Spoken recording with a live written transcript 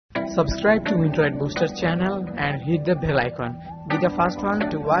Subscribe to Android Booster channel and hit the bell icon. Be the first one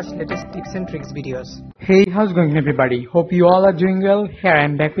to watch latest tips and tricks videos. Hey, how's it going everybody? Hope you all are doing well. Here I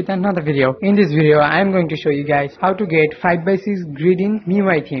am back with another video. In this video I am going to show you guys how to get 5x6 grid in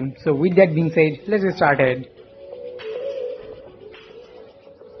MIUI theme. So with that being said, let's get started.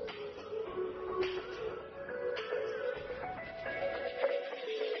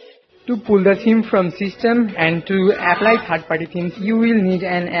 To pull the theme from system and to apply third-party themes, you will need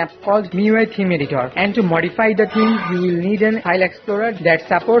an app called MIUI Theme Editor. And to modify the theme, you will need an file explorer that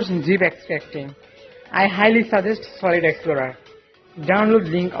supports zip extracting. I highly suggest Solid Explorer. Download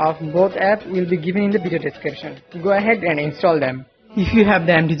link of both apps will be given in the video description. Go ahead and install them. If you have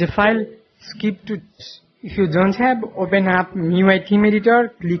the MTJ file, skip to if you don't have, open up MIUI Theme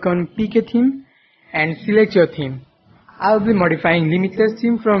Editor, click on PK theme and select your theme. I'll be modifying Limitless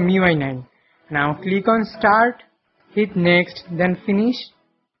theme from MIUI 9. Now click on Start, hit Next, then Finish,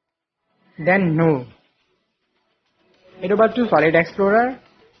 then No. Head over to Solid Explorer,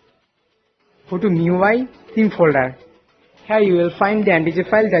 go to MIUI theme folder. Here you will find the MTJ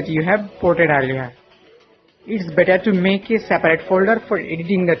file that you have ported earlier. It's better to make a separate folder for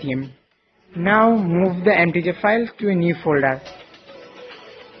editing the theme. Now move the MTJ file to a new folder.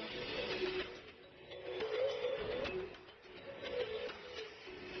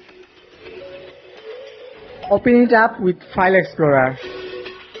 Open it up with File Explorer.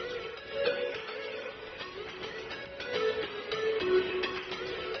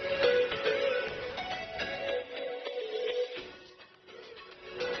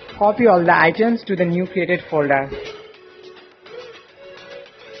 Copy all the items to the new created folder.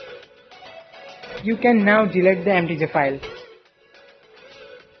 You can now delete the MTJ file.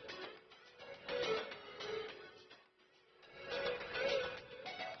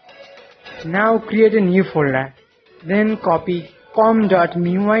 Now create a new folder. Then copy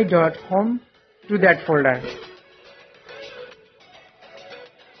com.miui.home to that folder.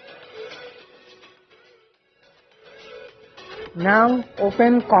 Now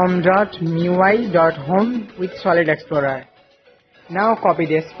open com.miui.home with Solid Explorer. Now copy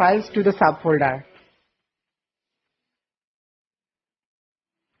these files to the subfolder.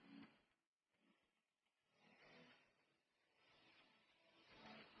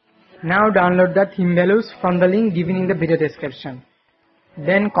 Now download the theme values from the link given in the video description.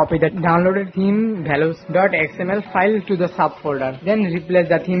 Then copy the downloaded theme values.xml file to the subfolder. Then replace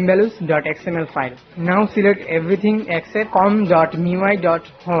the theme values.xml file. Now select everything except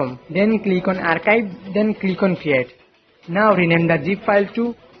com.miui.home. Then click on Archive. Then click on Create. Now rename the zip file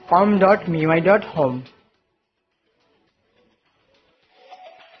to com.miui.home.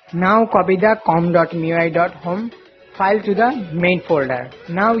 Now copy the com.miui.home file to the main folder.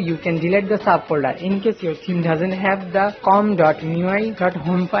 Now you can delete the subfolder. In case your theme doesn't have the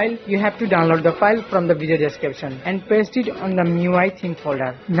com.miui.home file, you have to download the file from the video description and paste it on the MIUI theme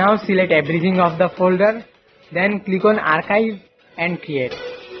folder. Now select everything of the folder, then click on Archive and Create.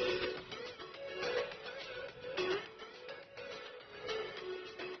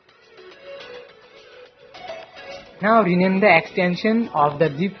 Now rename the extension of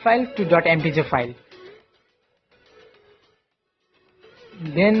the zip file to .mtj file.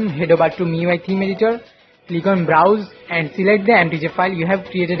 Then head over to MIUI Theme Editor, click on Browse and select the MTJ file you have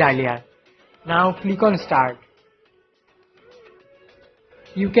created earlier. Now click on Start.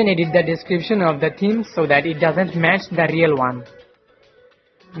 You can edit the description of the theme so that it doesn't match the real one.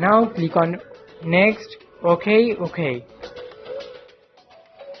 Now click on Next, OK.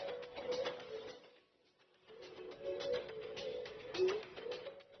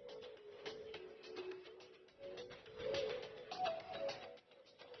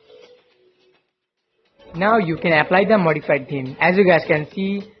 Now you can apply the modified theme. As you guys can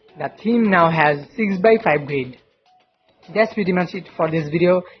see, the theme now has 6x5 grid. That's pretty much it for this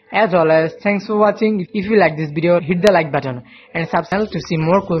video. As always, thanks for watching. If you like this video, hit the like button and subscribe to see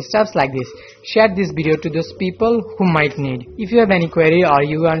more cool stuffs like this. Share this video to those people who might need. If you have any query or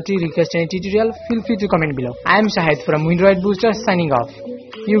you want to request any tutorial, feel free to comment below. I am Shahid from Android Booster signing off.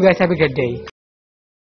 You guys have a great day.